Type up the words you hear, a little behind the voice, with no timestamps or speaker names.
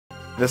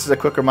This is a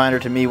quick reminder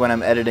to me when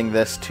I'm editing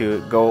this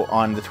to go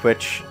on the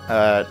Twitch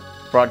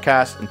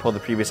broadcast and pull the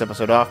previous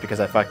episode off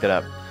because I fucked it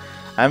up.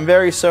 I'm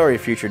very sorry,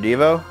 future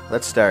Devo.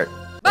 Let's start.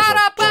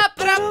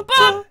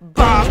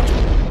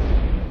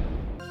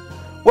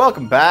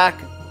 Welcome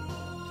back.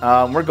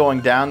 We're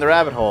going down the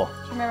rabbit hole. Do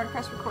you remember to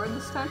press record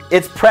this time?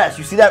 It's press.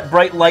 You see that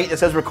bright light that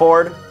says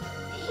record?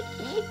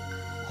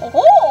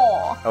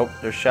 Oh,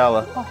 there's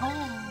Shala.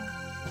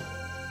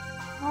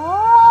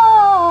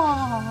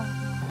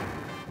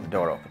 The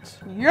door opens.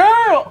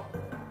 Yeah!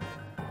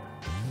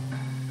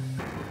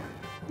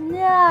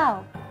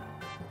 No.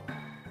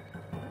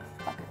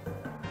 Fuck it.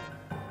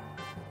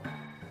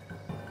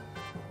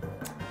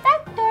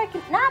 That door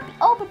cannot be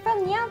opened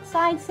from the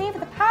outside save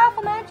with a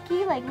powerful magic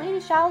key like Lady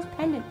Shala's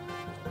pendant.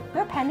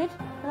 Your pendant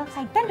looks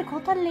identical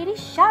to Lady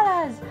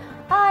Shala's.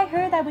 I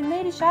heard that when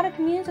Lady Shala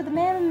communes with the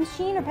man in the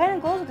machine, her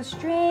pendant glows with a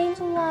strange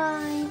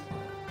light.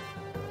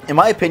 In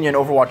my opinion,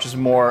 Overwatch is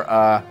more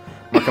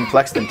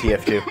complex than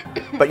TF2.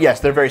 But yes,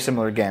 they're very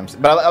similar games.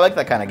 But I like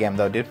that kind of game,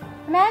 though, dude.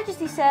 Her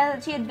Majesty said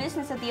that she had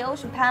business at the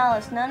Ocean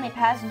Palace. None may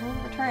pass until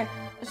we return.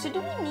 So do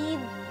we need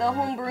the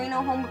home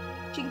burrito, home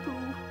chicken poo?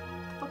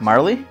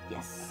 Marley?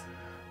 Yes.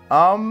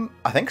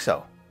 I think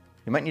so.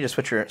 You might need to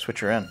switch her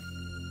in.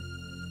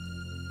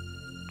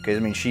 Because, I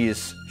mean,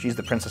 she's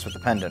the princess with the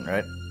pendant,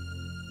 right?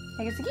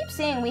 I guess I keep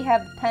saying we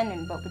have the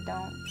pendant, but we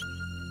don't.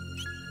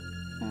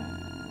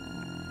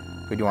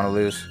 Who do you want to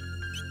lose?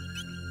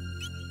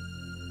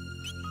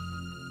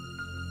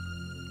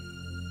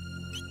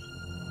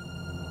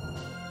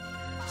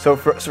 So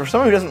for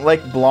someone who doesn't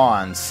like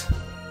blondes,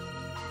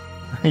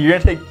 you're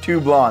gonna take 2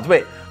 blondes.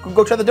 Wait,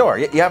 go try the door.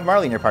 You have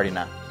Marley in your party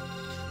now.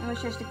 I wish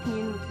I has to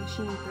commune with the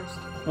machine first.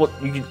 Well,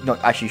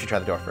 actually, you should try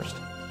the door first.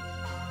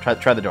 Try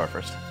the door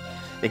first.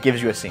 It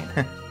gives you a scene.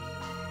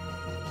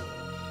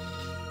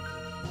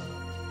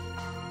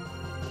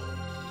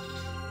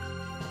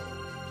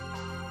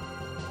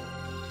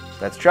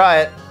 Let's try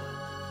it.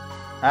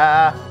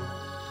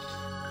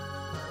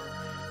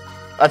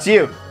 That's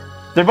you.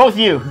 They're both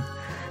you.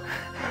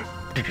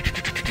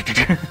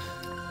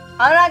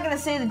 I'm not gonna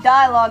say the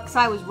dialogue because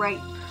I was right.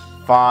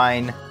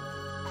 Fine.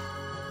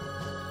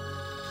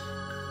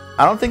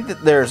 I don't think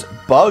that there's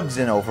bugs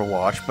in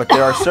Overwatch, but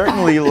there are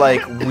certainly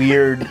like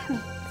weird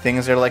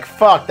things that are like,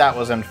 fuck, that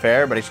was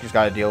unfair, but he's just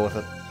gotta deal with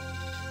it.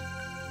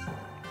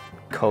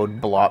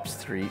 Code Blops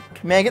 3.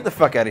 Man, get the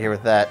fuck out of here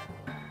with that.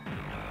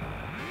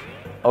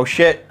 Oh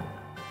shit.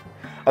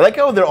 I like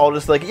how they're all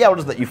just like, yeah, we'll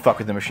just let you fuck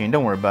with the machine,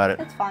 don't worry about it.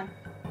 It's fine.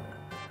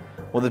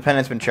 Well, the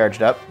pendant's been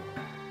charged up.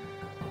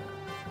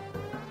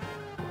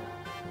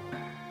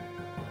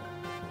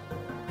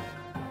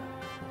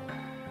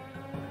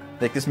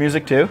 Like this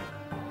music too?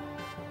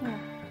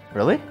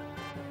 Really?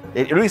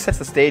 It really sets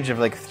the stage of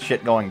like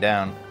shit going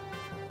down.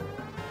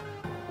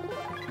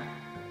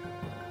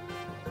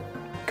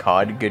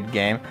 COD, good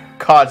game.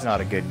 COD's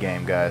not a good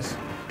game, guys.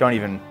 Don't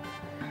even...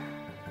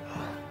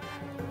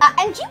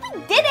 And you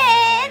did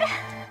it!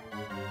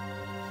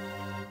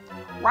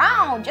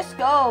 Wow, just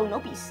go.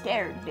 Don't be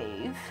scared,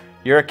 Dave.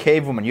 You're a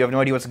cave woman. You have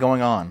no idea what's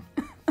going on.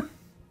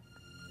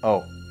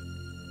 Oh.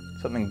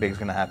 Something big's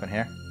gonna happen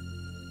here.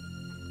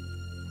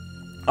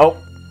 Oh.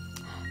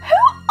 Who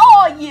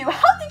are you?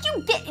 How did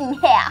you get in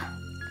here?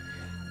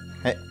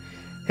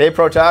 Hey,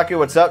 Protaku,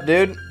 what's up,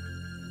 dude?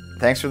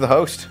 Thanks for the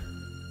host.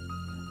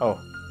 Oh.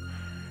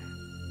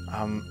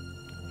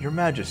 Your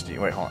Majesty.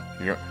 Wait, hold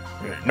on.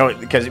 No,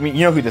 because I mean,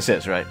 you know who this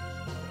is, right?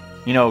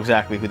 You know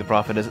exactly who the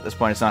prophet is at this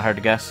point. It's not hard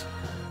to guess.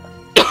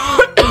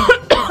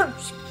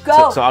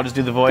 Go. So I'll just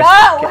do the voice.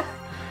 Go. Okay.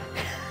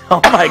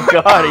 Oh my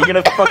god, are you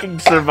gonna fucking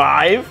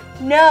survive?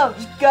 No,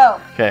 just go.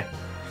 Okay.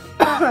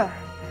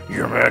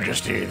 Your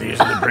Majesty,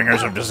 these are the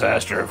bringers of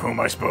disaster of whom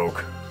I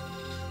spoke.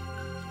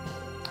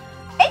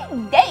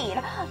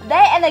 Indeed,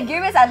 they and the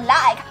Gurus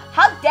alike.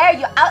 How dare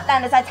you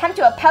outlanders attempt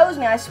to oppose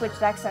me? I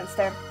switched accents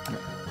there.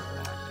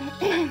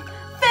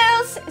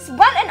 Fools,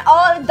 one and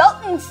all,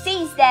 Dalton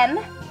sees them.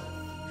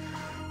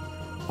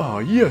 Oh,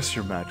 yes,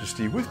 Your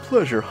Majesty, with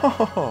pleasure. Ha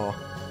ha ha.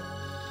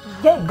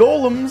 Yeah.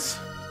 Golems.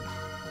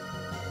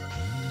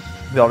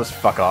 They'll just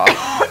fuck off.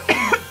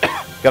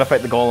 Gotta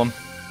fight the golem.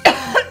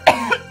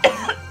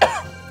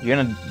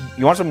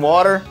 You want some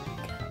water?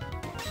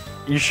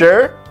 You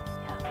sure?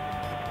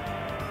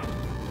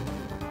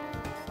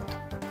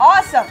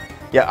 Awesome.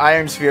 Yeah,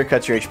 Iron Sphere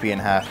cuts your HP in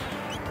half.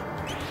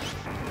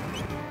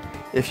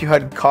 If you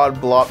had COD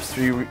Blops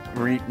 3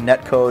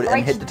 netcode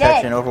and hit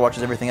detection,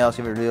 Overwatches everything else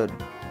you ever do.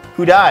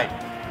 Who died?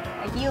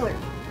 A healer.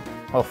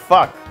 Oh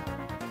fuck.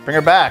 Bring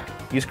her back.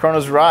 Use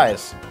Chrono's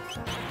Rise.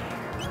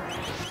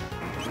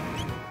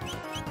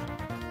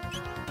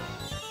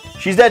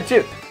 She's dead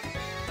too.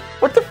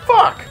 What the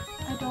fuck?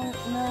 I don't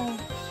know.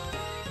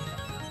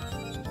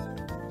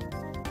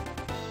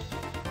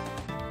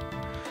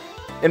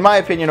 In my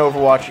opinion,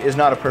 Overwatch is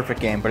not a perfect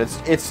game, but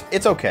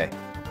it's okay.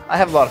 I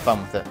have a lot of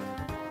fun with it.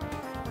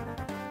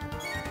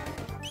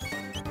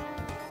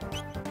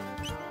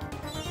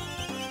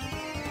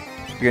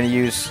 You're gonna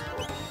use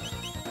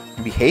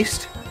maybe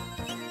haste,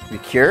 maybe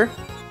cure.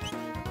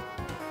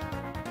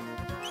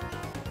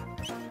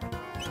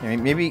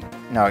 Maybe...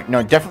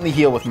 No, definitely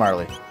heal with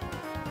Marley.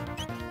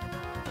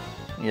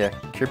 Yeah,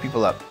 cure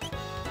people up.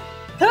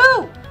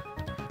 Who?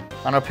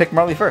 I'm gonna pick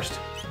Marley first.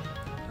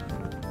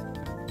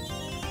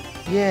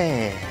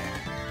 Yeah.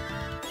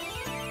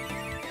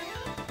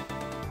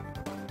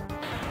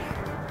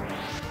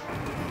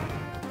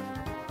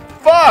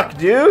 Fuck,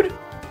 dude!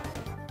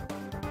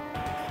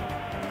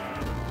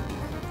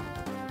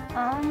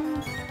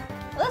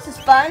 Well, this is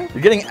fun.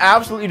 You're getting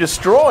absolutely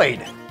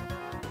destroyed.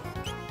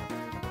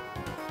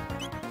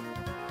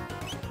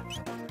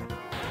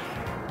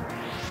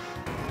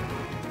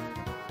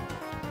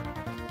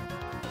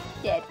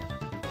 Dead.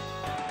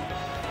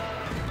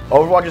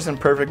 Overwatch isn't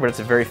perfect, but it's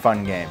a very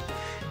fun game.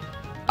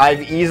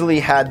 I've easily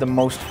had the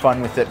most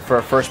fun with it for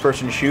a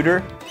first-person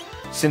shooter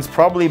since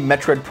probably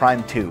Metroid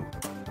Prime 2.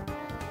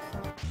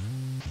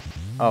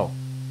 Oh.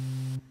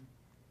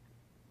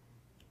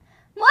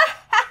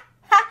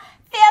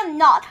 Fear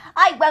not.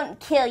 I won't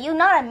kill you.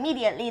 Not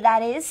immediately,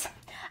 that is.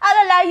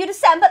 I'll allow you to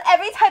sample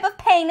every type of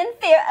pain and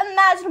fear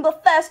imaginable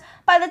first.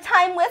 By the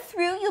time we're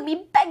through, you'll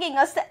be begging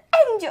us to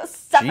end your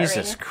suffering.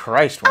 Jesus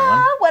Christ, woman.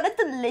 Ah, what a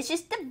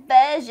delicious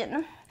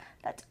diversion.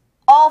 That's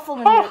awful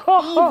and you're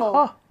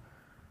evil.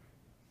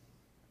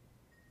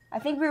 I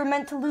think we were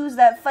meant to lose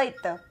that fight,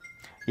 though.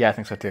 Yeah, I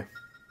think so too.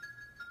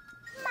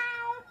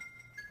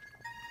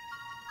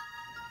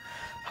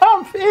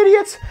 Humph,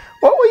 idiots!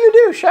 What will you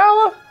do,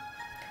 Shala?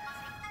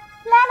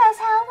 Let us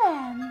help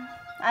them.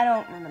 I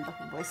don't remember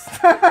her voice.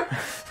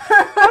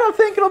 I don't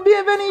think it'll be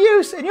of any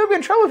use, and you'll be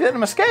in trouble if you let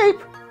them escape.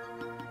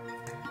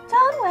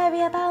 Don't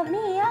worry about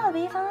me, I'll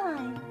be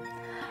fine.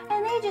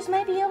 And they just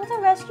might be able to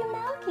rescue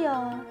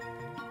Melchior.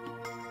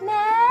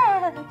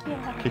 Melchior.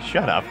 Okay,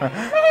 shut up.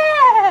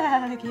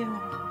 Melchior.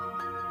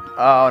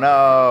 Oh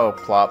no,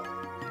 plop.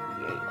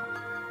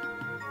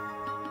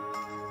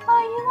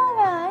 Are you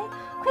alright?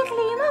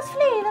 Quickly, you must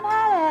flee the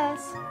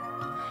palace.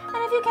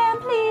 And if you can,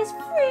 please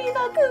free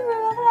the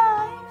Guru of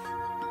Life.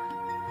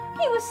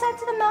 He was sent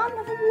to the Mountain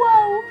of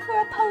Woe for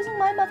opposing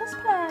my mother's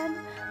plan.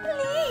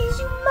 Please,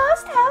 you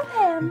must help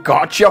him.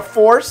 Gotcha,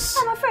 Force!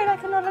 I'm afraid I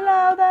cannot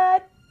allow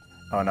that.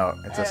 Oh no,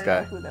 it's this I don't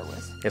guy. know who that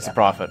was. It's the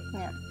Prophet.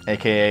 Yeah.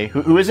 AKA,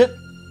 who is it?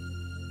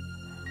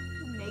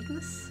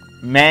 Magus?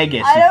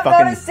 Magus. I don't know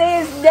how to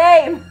say his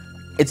name.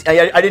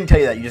 I didn't tell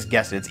you that, you just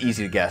guessed it. It's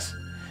easy to guess.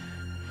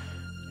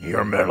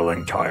 Your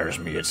meddling tires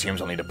me. It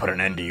seems I'll need to put an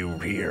end to you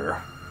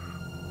here.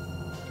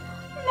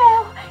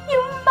 No,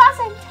 you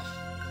mustn't.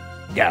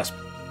 Gasp.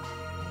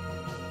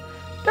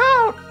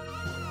 Don't!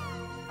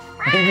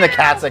 Even the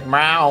cat's like,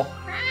 meow.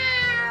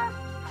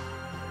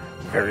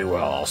 Very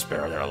well, I'll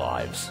spare their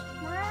lives.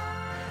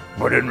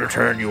 But in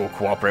return, you will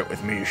cooperate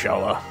with me,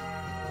 Shala.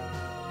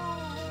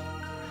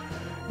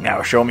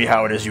 Now, show me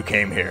how it is you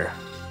came here.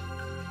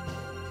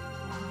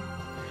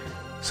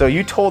 So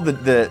you told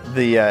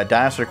the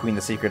Dinosaur Queen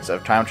the secrets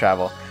of time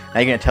travel.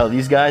 Now you're gonna tell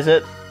these guys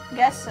it?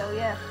 Guess so,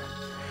 yeah.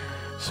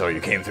 So you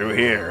came through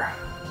here.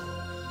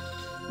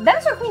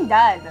 Dinosaur Queen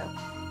died, though.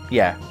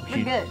 Yeah.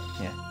 We're good.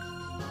 Yeah.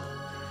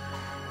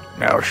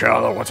 Now,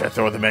 Shala, once I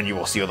throw them in, you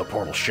will seal the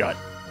portal shut.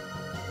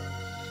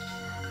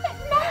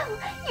 No,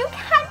 you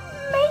can't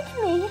make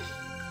me.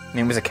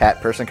 Name was a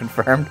cat person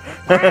confirmed.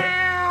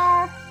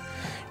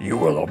 You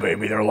will obey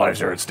me. Their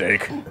lives are at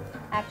stake.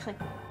 Actually.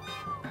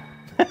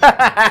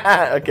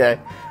 Okay.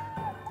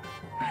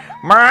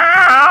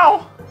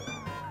 Meow!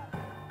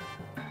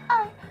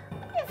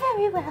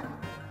 Very well.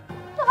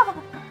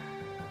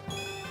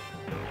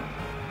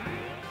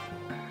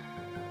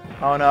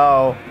 Oh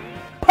no.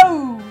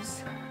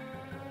 Pose.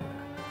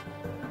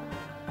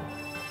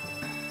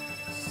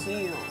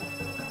 Seal.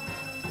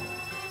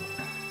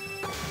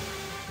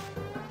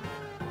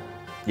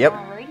 Yep.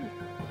 Alrighty.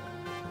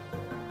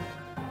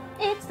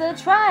 It's the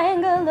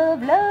triangle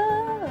of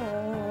love.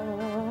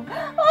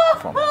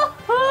 Oh,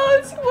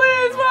 please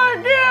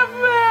forgive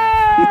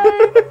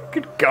me.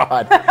 Good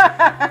God.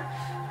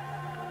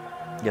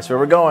 Guess where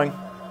we're going?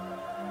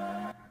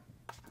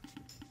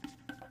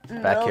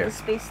 Back here. The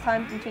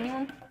space-time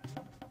continuum.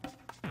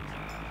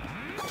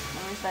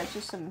 Or is that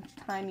just some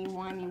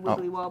timey-wimey,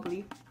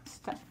 wibbly-wobbly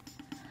stuff?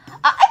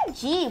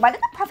 OMG, why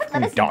did the Prophet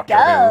let us Doctor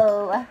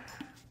go?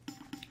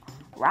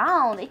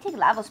 Wow, they take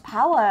Lava's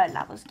power.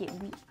 Lava's get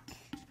weak.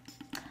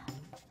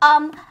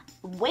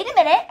 Wait a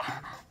minute.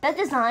 The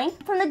design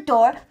from the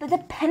door that the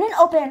pendant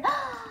opened.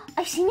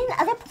 I've seen it in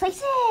other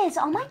places.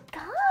 Oh my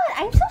god,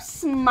 I'm so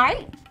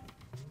smart.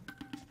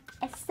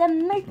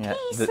 Smarty, Yeah,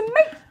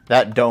 smart.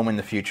 that dome in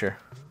the future.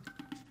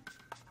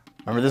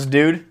 Remember this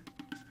dude?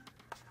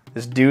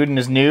 This dude and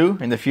his new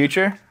in the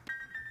future?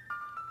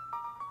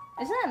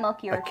 Isn't that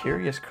Melchior? A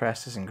curious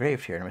crest is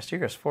engraved here, and a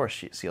mysterious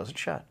force seals it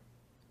shut.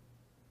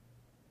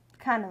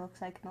 Kind of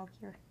looks like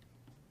Melchior.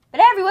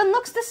 But everyone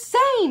looks the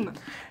same!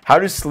 How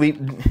do sleep...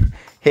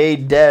 Hey,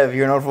 Dev,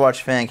 you're an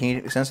Overwatch fan. Can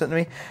you send something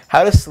to me?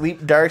 How do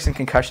sleep darks and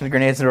concussion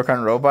grenades work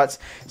on robots?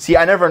 See,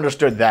 I never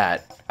understood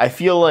that. I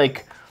feel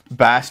like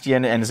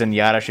Bastion and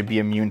Zenyatta should be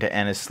immune to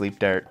Anna's sleep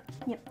dart.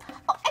 Yep.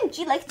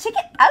 OMG, like, check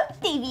it out,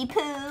 Davy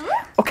Pooh!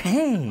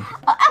 Okay.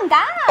 Oh, I'm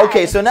God!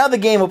 Okay, so now the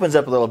game opens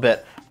up a little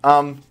bit.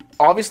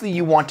 obviously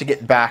you want to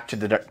get back to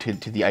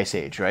the Ice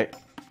Age, right?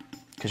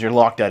 Because you're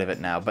locked out of it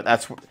now.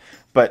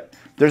 But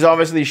there's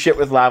obviously shit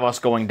with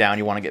Lavos going down.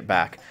 You want to get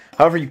back.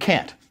 However, you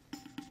can't.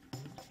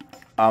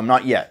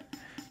 Not yet.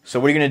 So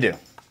what are you gonna do?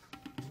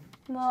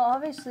 Well,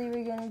 obviously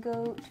we're gonna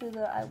go to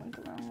the. I went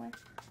the wrong way.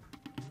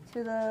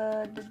 To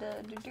the.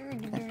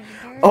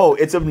 Oh,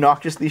 it's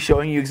obnoxiously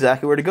showing you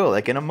exactly where to go,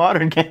 like in a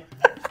modern game.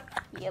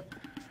 Yep.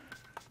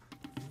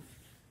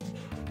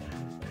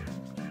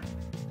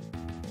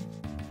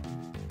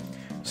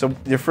 So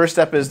your first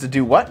step is to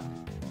do what?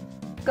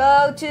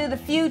 Go to the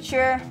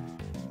future.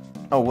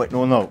 Oh wait,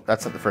 no,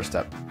 that's not the first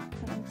step.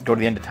 Go to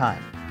the end of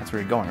time. That's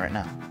where you're going right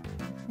now.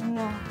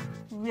 No.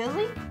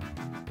 Really?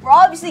 We're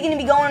obviously going to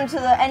be going to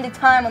the end of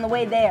time on the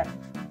way there.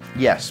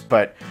 Yes,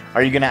 but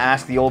are you going to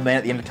ask the old man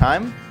at the end of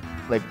time,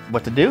 like,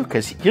 what to do?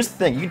 Because here's the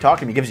thing, you can talk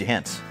to him, he gives you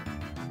hints.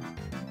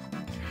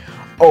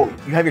 Oh,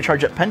 you have your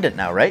charge up pendant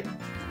now, right?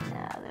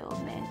 Nah, the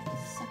old man can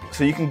suck it.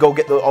 So you can go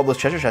get all those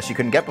treasure chests you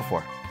couldn't get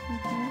before.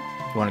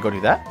 You want to go do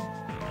that?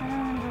 I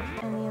don't remember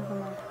any of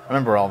them. I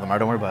remember all of them,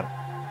 don't worry about it.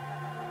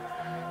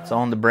 It's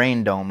all in the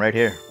brain dome right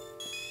here.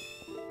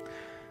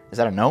 Is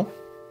that a no?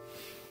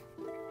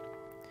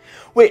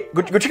 Wait,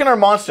 go check on our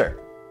monster.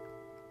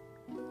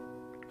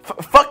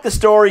 Fuck the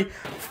story.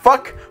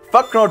 Fuck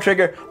Chrono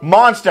Trigger.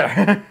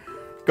 Monster.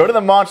 Go to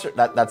the monster.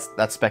 That's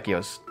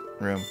Specchio's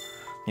room.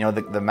 You know,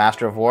 the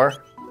master of war?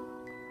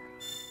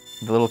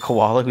 The little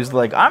koala who's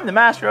like, I'm the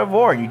master of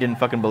war. And you didn't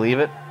fucking believe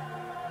it?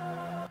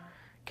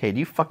 Okay, do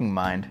you fucking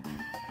mind?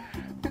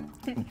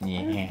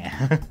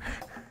 Yeah.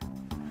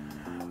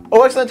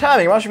 Oh, excellent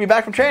timing. Why should be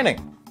back from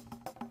training?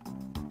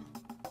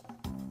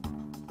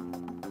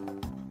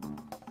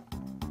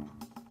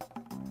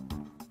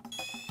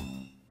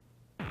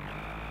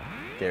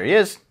 There he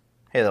is.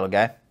 Hey, little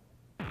guy.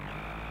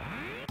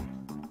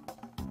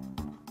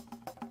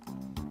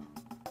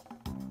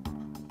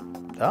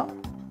 Oh.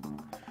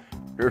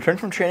 You returned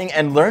from training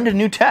and learned a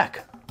new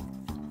tech.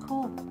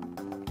 Cool.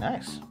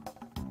 Nice.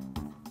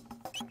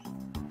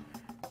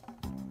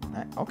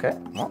 Okay.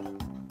 Well,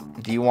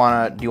 do you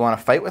wanna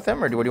fight with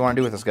him, or what do you want to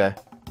do with this guy?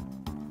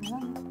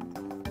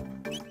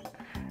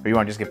 Or you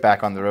want to just get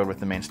back on the road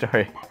with the main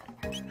story?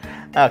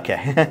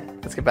 Okay.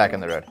 Let's get back on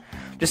the road.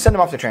 Just send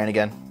him off the train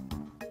again.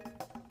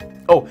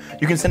 Oh,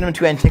 you can send him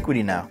to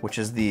Antiquity now, which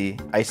is the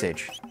Ice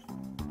Age.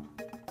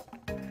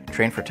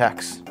 Train for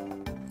techs.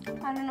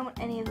 I don't know what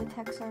any of the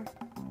techs are.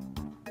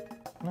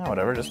 No,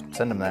 whatever. Just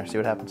send him there. See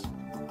what happens.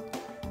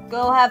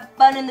 Go have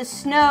fun in the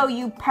snow,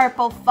 you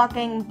purple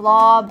fucking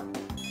blob.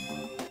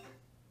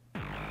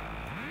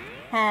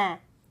 Huh.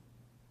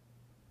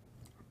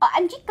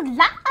 I'm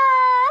Jikalak.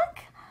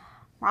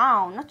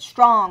 Wow, not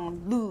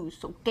strong, lose,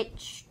 so get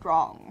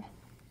strong.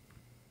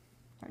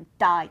 Or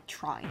die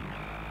trying.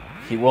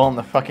 He will in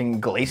the fucking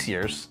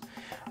glaciers.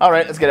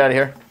 Alright, let's get out of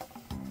here.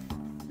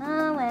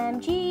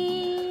 OMG.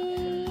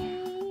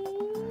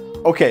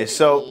 Okay,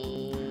 so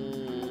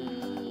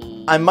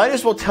I might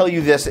as well tell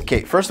you this.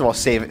 Okay, first of all,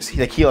 save it.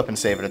 Like, heal up and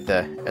save it at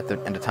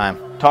the end of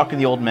time. Talk to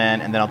the old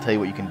man, and then I'll tell you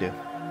what you can do.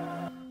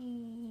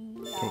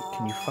 Okay,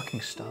 can you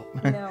fucking stop?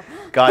 No.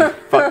 God,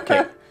 fuck.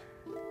 Okay.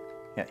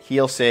 Yeah,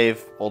 heal,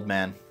 save, old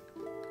man.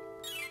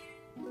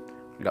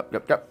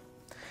 Yep.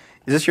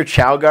 Is this your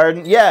Chow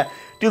garden? Yeah.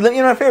 Dude, let me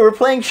know my favorite. We're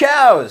playing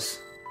Chows.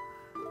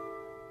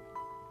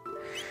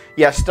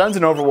 Yeah, stuns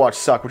in Overwatch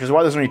suck, which is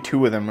why there's only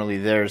 2 of them, really.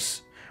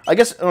 There's... I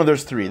guess... Oh,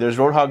 there's 3. There's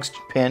Roadhog's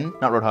pin.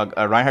 Not Roadhog.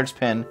 Reinhardt's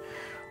pin.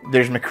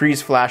 There's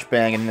McCree's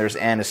flashbang, and there's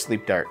Anna's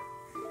sleep dart.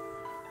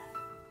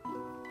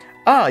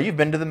 Ah, you've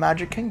been to the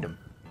Magic Kingdom.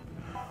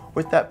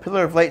 With that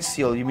Pillar of Light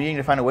seal, you're needing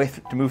to find a way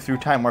to move through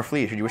time more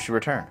freely should you wish to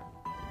return.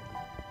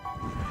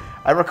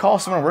 I recall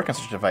someone working on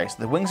such a device.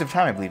 The Wings of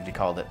Time, I believe he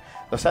called it.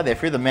 Though sadly, I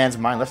fear the man's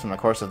mind left him in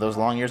the course of those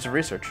long years of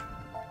research.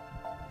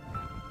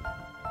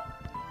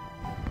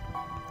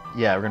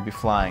 Yeah, we're gonna be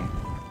flying.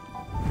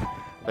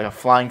 Like a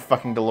flying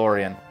fucking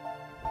DeLorean.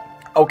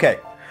 Okay.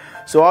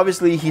 So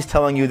obviously he's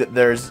telling you that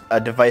there's a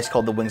device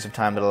called the Wings of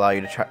Time that allow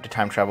you to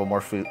time travel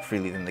more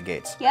freely than the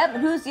gates. Yep,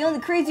 and who's the only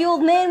crazy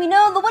old man we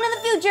know? The one in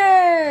the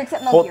future!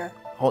 Except Melchior.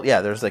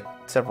 Yeah, there's like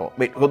several.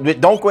 Wait,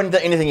 don't go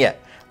into anything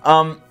yet.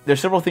 There's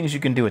several things you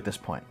can do at this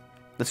point.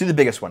 Let's do the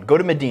biggest one. Go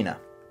to Medina.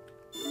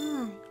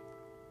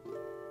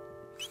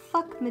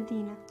 Fuck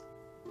Medina.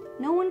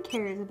 No one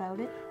cares about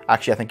it.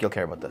 Actually, I think you'll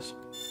care about this.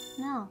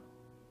 No.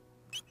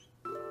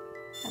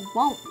 I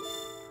won't.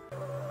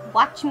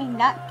 Watch me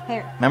not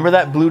care. Remember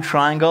that blue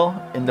triangle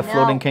in the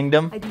floating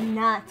kingdom? I do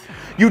not.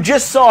 You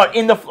just saw it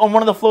on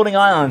one of the floating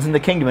islands in the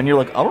kingdom, and you're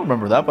like, I don't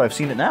remember that, but I've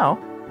seen it now.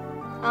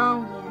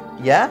 Oh,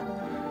 yeah.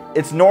 Yeah?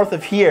 It's north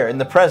of here in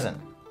the present.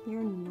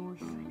 You're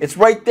north. It's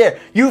right there.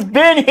 You've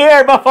been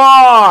here before!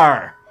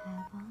 Have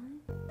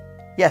I?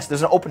 Yes,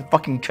 there's an open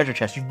fucking treasure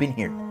chest. You've been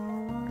here.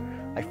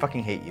 I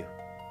fucking hate you.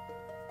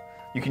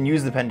 You can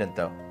use the pendant,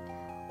 though.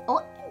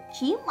 Oh,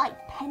 gee, my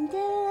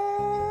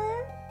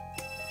pendant.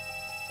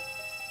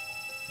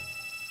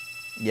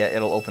 Yeah,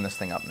 it'll open this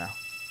thing up now.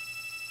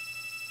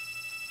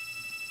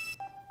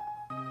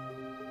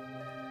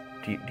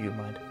 Do you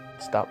mind?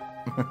 Stop.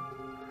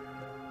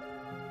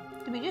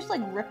 Did we just,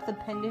 like, rip the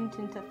pendant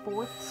into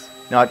fourths?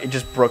 No, it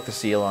just broke the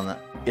seal on it.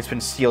 It's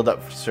been sealed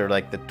up for,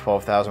 like, the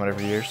 12,000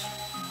 whatever years.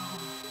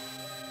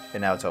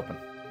 And now it's open.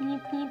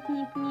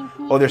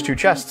 Oh, there's 2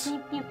 chests.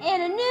 And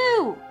a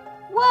new!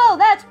 Whoa,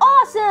 that's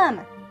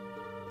awesome!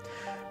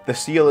 The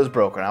seal is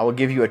broken. I will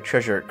give you a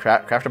treasure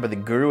crafted by the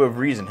Guru of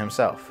Reason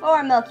himself.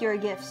 Or milk your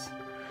gifts.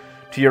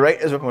 To your right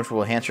is a weapon which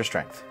will enhance your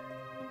strength.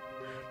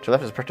 To your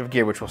left is a protective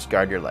gear which will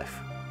guard your life.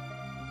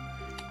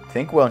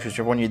 Think well and choose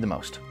whichever one you need the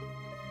most.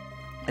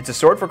 It's a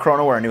sword for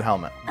Crono or a new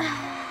helmet.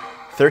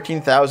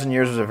 13,000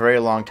 years was a very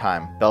long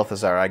time.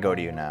 Balthazar, I go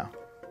to you now.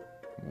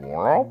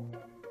 Well?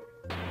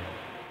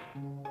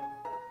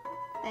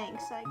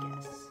 Thanks, I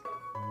guess.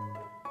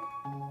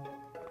 I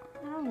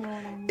don't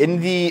know.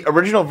 In the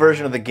original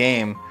version of the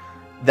game,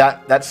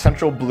 that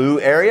central blue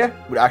area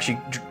would actually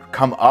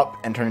come up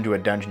and turn into a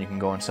dungeon you can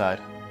go inside.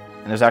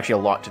 And there's actually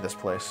a lot to this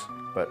place.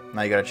 But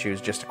now you gotta choose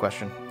just a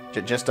question.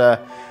 Just a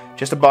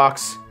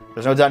box.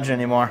 There's no dungeon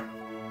anymore.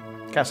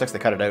 Kinda sucks they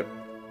cut it out.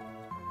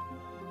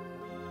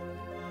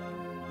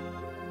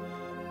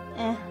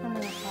 I'm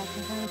not a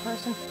kind of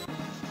person.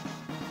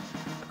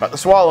 Got the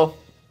swallow.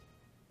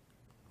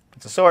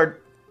 It's a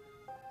sword.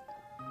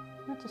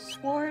 That's a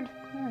sword.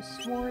 I'm a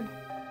sword.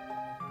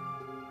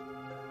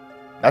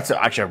 That's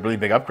actually a really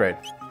big upgrade.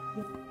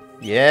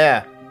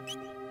 Yeah.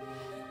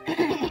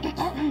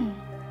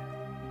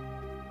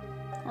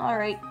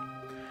 Alright.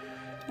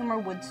 No more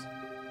woods.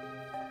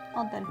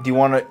 All done. Do you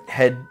want to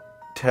head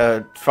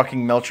to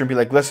fucking Melcher and be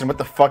like, listen, what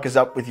the fuck is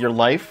up with your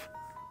life?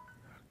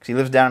 Because he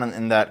lives down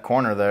in that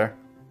corner there.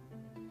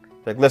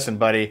 Like, listen,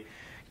 buddy,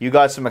 you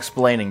got some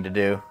explaining to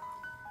do.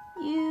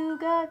 You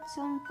got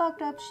some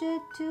fucked up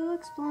shit to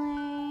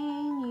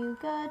explain. You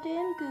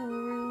goddamn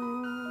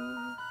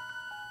guru.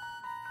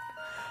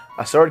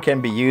 A sword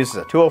can be used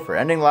as a tool for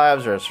ending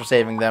lives or for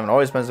saving them. It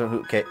always depends on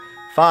who. Okay,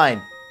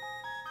 fine.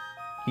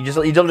 He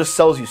just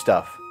sells you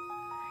stuff.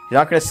 He's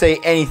not going to say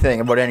anything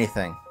about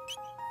anything.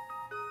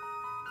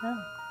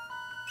 Oh.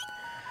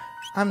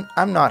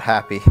 I'm not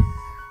happy.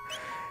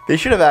 They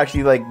should have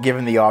actually like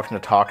given the option to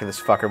talk to this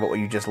fucker about what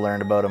you just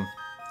learned about him.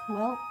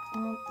 Well,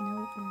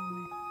 no.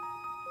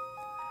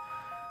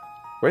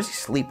 Where does he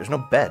sleep? There's no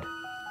bed.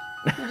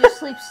 He just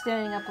sleeps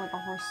standing up like a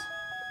horse.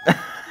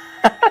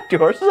 Do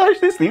horses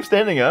actually sleep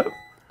standing up?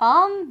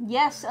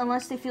 Yes,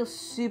 unless they feel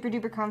super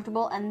duper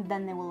comfortable, and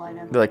then they will lie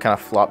down. They like kind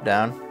of flop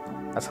down.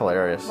 That's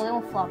hilarious. Well, they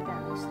won't flop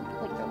down. They sleep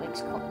like their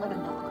legs like a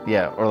dog.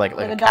 Yeah, or like a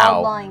a dog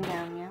cow. lying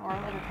down, yeah, or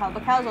like a cow.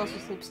 But cows also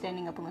sleep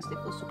standing up unless they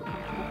feel super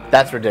comfortable.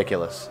 That's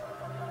ridiculous.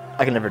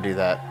 I can never do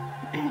that.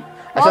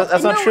 Well,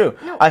 that's not true.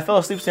 No. I fell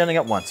asleep standing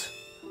up once.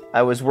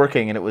 I was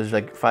working and it was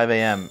like 5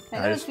 a.m. I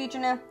know this feature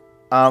now.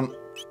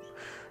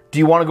 Do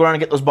you want to go around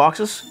and get those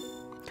boxes?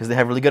 Because they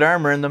have really good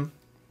armor in them.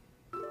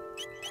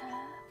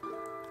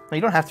 No, you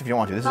don't have to if you don't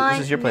want to. This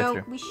is your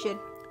playthrough. No, we should.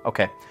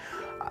 Okay.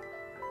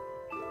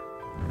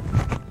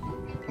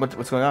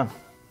 What's going on?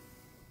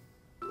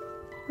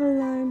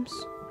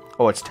 Alarms.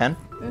 Oh, it's 10?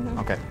 Mm-hmm.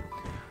 Okay.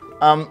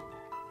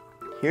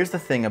 Here's the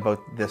thing about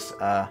this.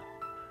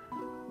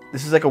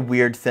 This is like a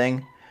weird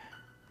thing.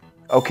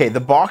 Okay, the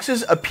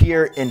boxes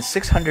appear in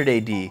 600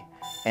 AD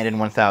and in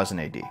 1000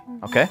 AD.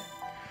 Mm-hmm. Okay?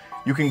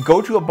 You can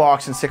go to a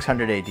box in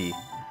 600 AD,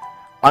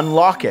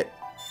 unlock it,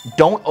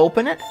 don't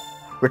open it,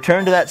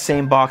 return to that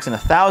same box in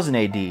 1000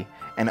 AD,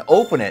 and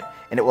open it,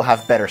 and it will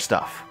have better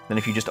stuff than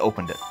if you just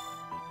opened it.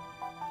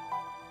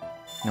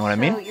 You know what I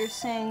mean? So you're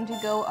saying to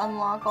go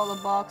unlock all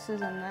the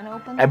boxes and then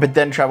open them? But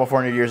then travel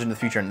 400 years into the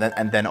future and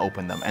then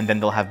open them, and then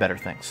they'll have better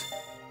things.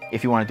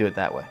 If you want to do it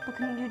that way. But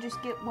couldn't you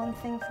just get one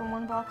thing from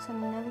one box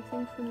and another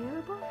thing from the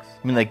other box?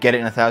 I mean, like get it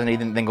in 1000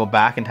 AD, then go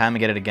back in time and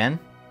get it again,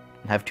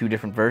 and have 2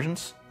 different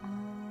versions.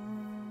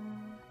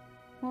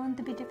 Won't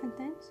there be different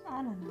things?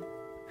 I don't know.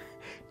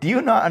 Do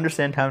you not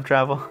understand time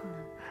travel?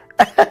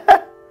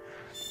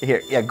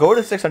 Here, yeah, go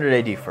to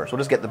 600 AD first. We'll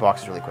just get the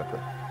boxes really quickly.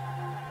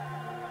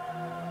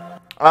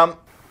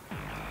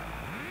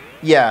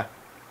 Yeah,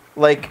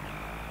 like,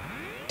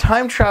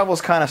 time travel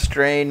is kind of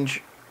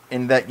strange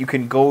in that you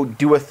can go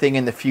do a thing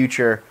in the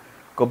future,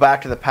 go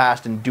back to the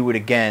past and do it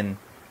again,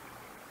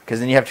 because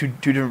then you have two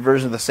different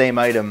versions of the same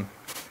item.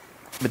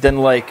 But then,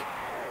 like,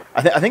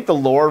 I think the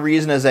lore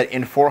reason is that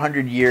in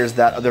 400 years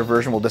that other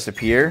version will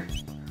disappear,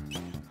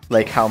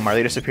 like how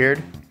Marley disappeared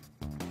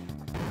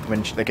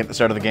when like at the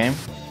start of the game.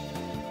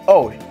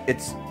 Oh,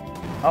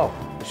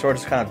 the sword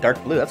is kind of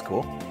dark blue. That's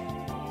cool.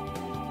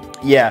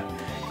 Yeah,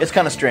 it's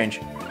kind of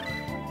strange.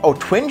 Oh,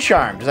 twin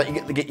charm. Does that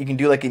you can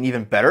do like an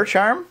even better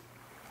charm?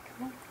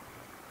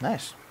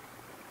 Nice.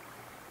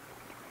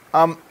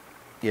 Yeah,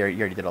 you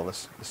already did all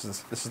this. This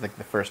is like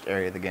the first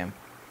area of the game.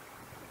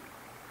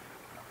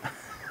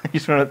 You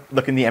just want to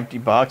look in the empty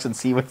box and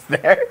see what's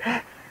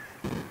there.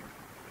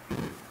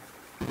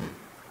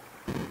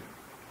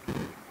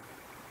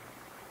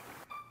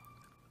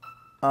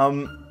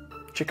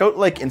 Check out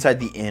like inside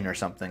the inn or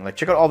something. Like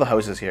check out all the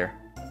houses here.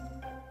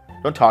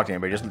 Don't talk to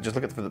anybody. Just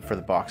look at for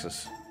the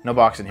boxes. No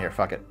box in here.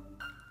 Fuck it.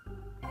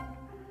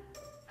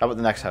 How about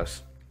the next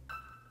house?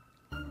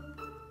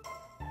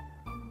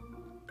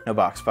 No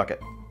box. Fuck it.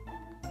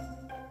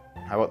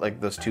 How about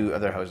like those 2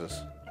 other houses?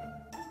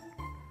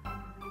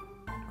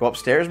 Go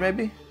upstairs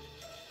maybe?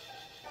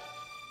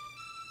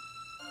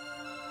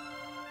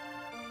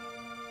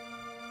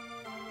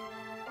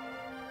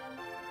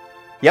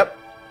 Yep.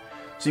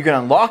 So you can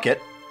unlock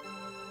it.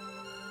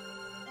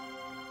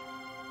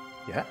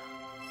 Yeah.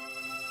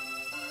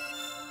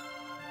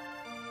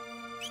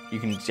 You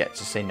can just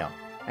say no.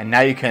 And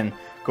now you can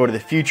go to the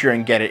future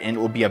and get it, and it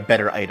will be a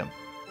better item.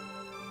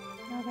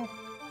 Okay.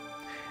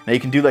 Now you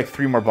can do like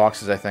 3 more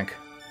boxes, I think.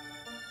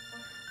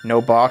 No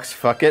box,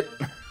 fuck it.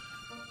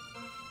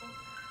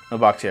 No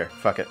box here,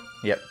 fuck it.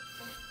 Yep.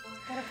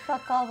 Gotta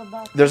fuck all the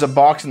boxes. There's a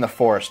box in the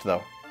forest,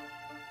 though.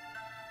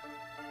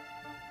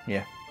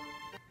 Yeah.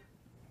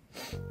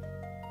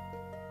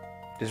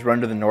 Just run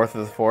to the north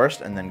of the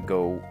forest and then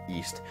go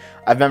east.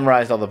 I've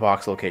memorized all the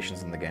box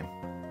locations in the game.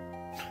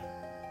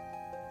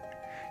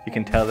 You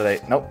can tell that I...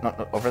 Nope,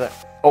 no, over there.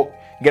 Oh,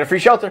 you get a free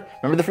shelter.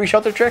 Remember the free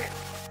shelter trick?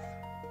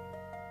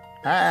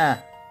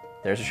 Ah,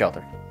 there's a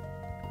shelter.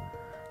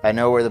 I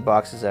know where the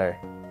boxes are.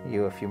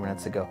 You a few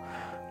minutes ago.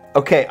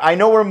 Okay, I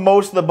know where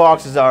most of the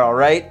boxes are,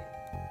 alright?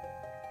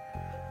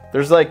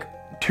 There's like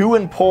 2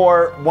 in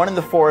Poor, 1 in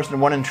the forest, and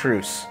 1 in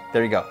Truce.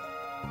 There you go.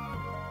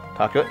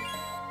 Talk to it.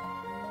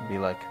 Be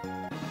like...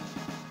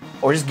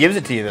 Or just gives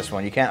it to you, this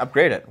one. You can't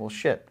upgrade it. Well,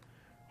 shit.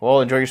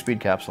 Well, enjoy your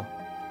speed capsule.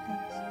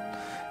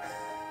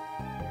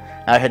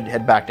 Now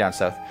head back down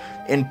south.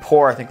 In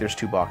Poor, I think there's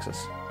 2 boxes.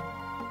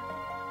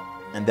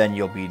 And then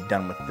you'll be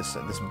done with this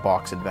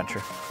box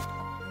adventure.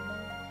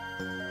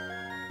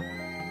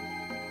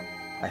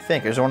 I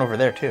think. There's one over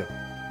there, too.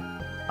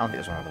 I don't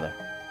think there's one over there.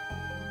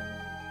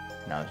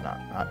 No, there's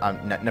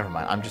not. Never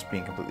mind. I'm just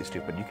being completely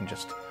stupid. You can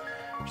just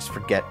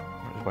forget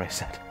what I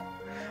said.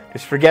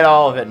 Just forget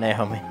all of it,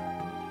 Naomi.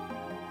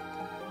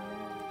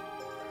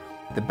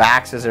 The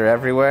boxes are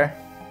everywhere.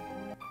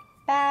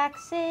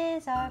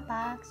 Boxes are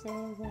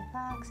boxes and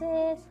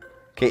boxes.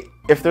 Okay,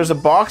 if there's a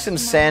box in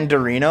San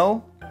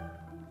Dorino, I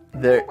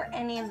don't know where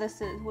any of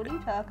this is. What are you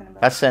talking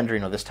about? That's San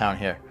Dorino, this town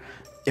here.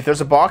 If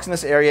there's a box in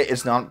this area,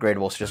 it's not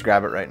upgradable, so just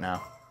grab it right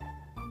now.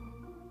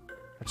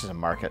 Which is a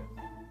market.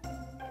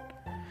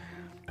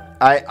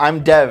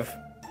 I'm Dev,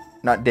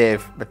 not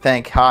Dave, but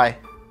hi.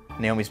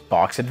 Naomi's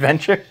box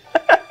adventure.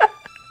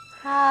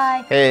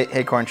 Hi.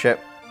 Hey, corn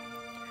chip.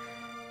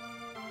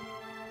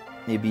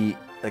 Maybe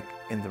like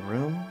in the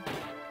room?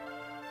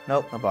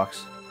 Nope, no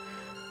box.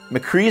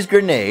 McCree's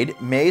Grenade,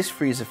 May's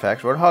Freeze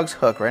Effect, Roadhog's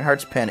Hook,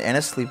 Reinhardt's Pin, and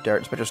his Sleep Dart,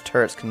 and Spectre's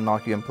Turrets can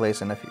knock you in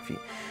place, and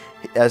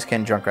as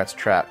can Junkrat's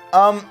Trap.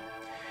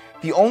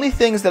 The only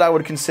things that I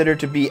would consider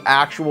to be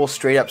actual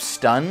straight-up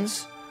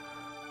stuns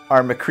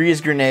are McCree's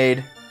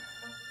Grenade,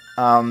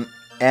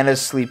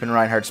 Anna's Sleep, and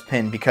Reinhardt's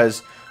Pin,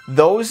 because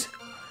those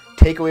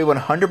take away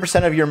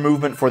 100% of your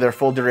movement for their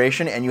full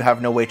duration, and you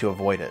have no way to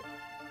avoid it.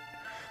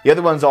 The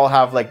other ones all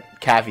have, like,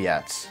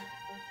 caveats.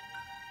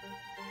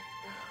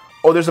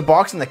 Oh, there's a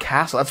box in the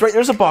castle. That's right,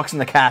 there's a box in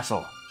the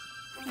castle.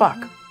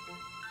 Fuck.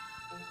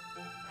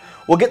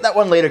 We'll get that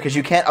one later, because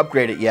you can't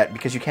upgrade it yet,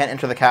 because you can't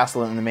enter the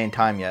castle in the main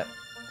time yet.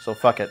 So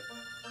fuck it.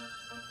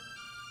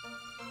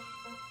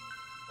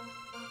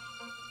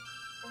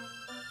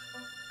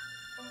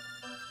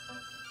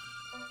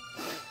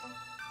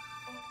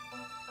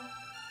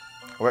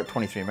 We're at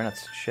 23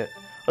 minutes. Shit.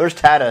 Oh, there's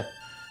Tata.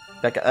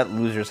 That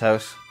loser's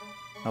house.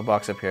 No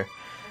box up here.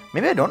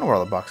 Maybe I don't know where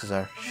all the boxes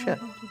are. Shit.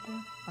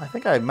 I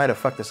think I might have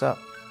fucked this up.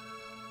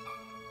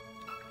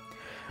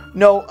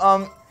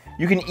 No,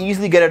 you can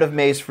easily get out of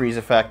May's Freeze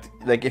Effect.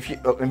 Like, if you...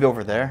 Oh, maybe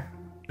over there?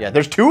 Yeah,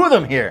 there's 2 of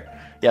them here!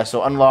 Yeah,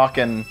 so unlock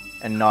and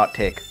not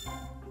take.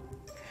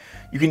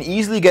 You can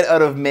easily get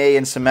out of May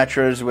and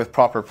Symmetra's with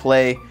proper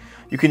play.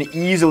 You can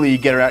easily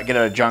get out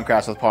of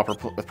Junkrat's with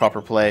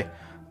proper play.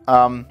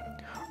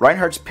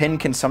 Reinhardt's Pin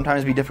can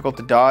sometimes be difficult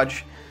to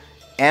dodge.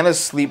 Anna's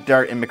Sleep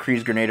Dart and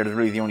McCree's Grenade are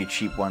really the only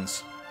cheap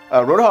ones.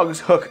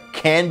 Roadhog's Hook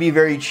can be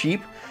very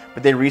cheap,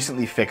 but they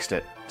recently fixed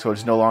it. So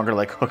it's no longer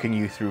like hooking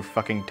you through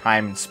fucking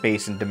time and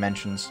space and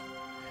dimensions.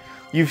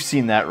 You've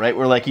seen that, right?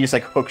 Where like he just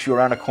like hooks you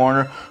around a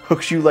corner,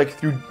 hooks you like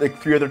through like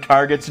 3 other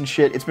targets and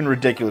shit. It's been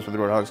ridiculous with the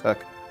Roadhog's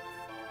Hook.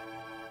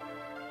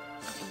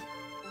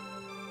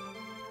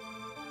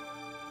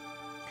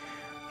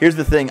 Here's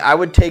the thing. I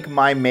would take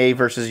my May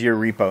versus your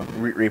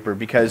Reaper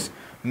because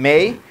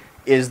May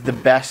is the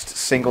best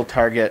single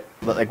target,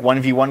 like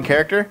 1v1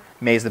 character.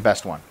 May is the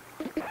best one.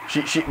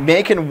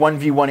 May can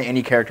 1v1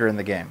 any character in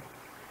the game.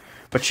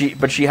 But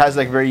she has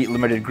like very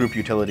limited group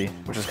utility,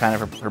 which is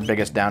kind of her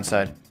biggest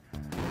downside.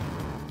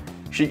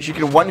 She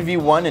can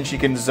 1v1 and she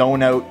can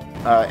zone out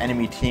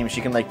enemy teams. She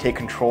can like take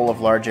control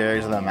of large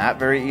areas of the map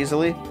very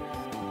easily.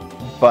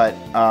 But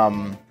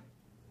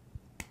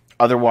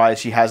otherwise,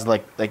 she has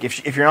like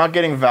if you're not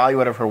getting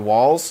value out of her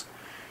walls,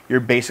 you're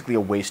basically a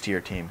waste to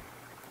your team.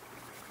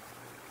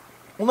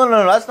 Well,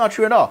 no, that's not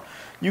true at all.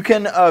 You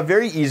can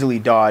very easily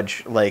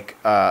dodge like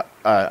a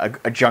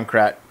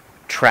Junkrat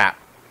trap.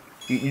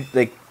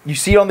 You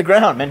see it on the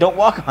ground, man. Don't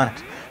walk on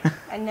it.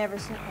 I never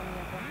seen any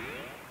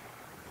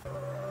of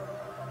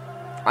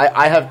them.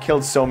 I have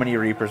killed so many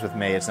Reapers with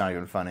May, it's not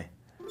even funny.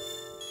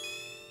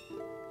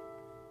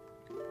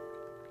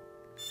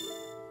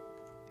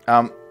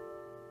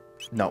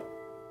 No.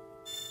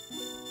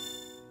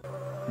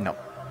 No.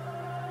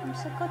 You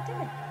said go do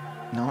it.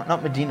 No,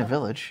 not Medina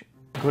Village.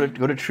 Go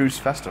to Truce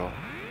Festival.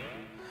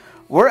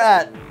 We're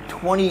at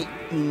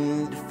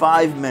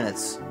 25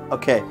 minutes.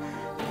 Okay.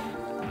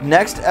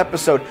 Next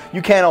episode,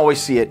 you can't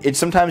always see it. It's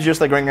sometimes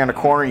just like running around a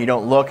corner and you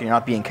don't look and you're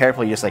not being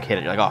careful, you just like hit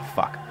it. You're like, oh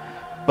fuck.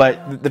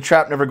 But the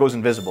trap never goes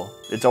invisible.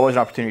 It's always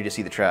an opportunity to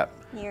see the trap.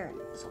 You're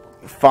invisible.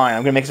 Fine,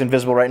 I'm gonna make this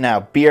invisible right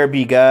now.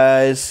 BRB,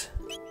 guys.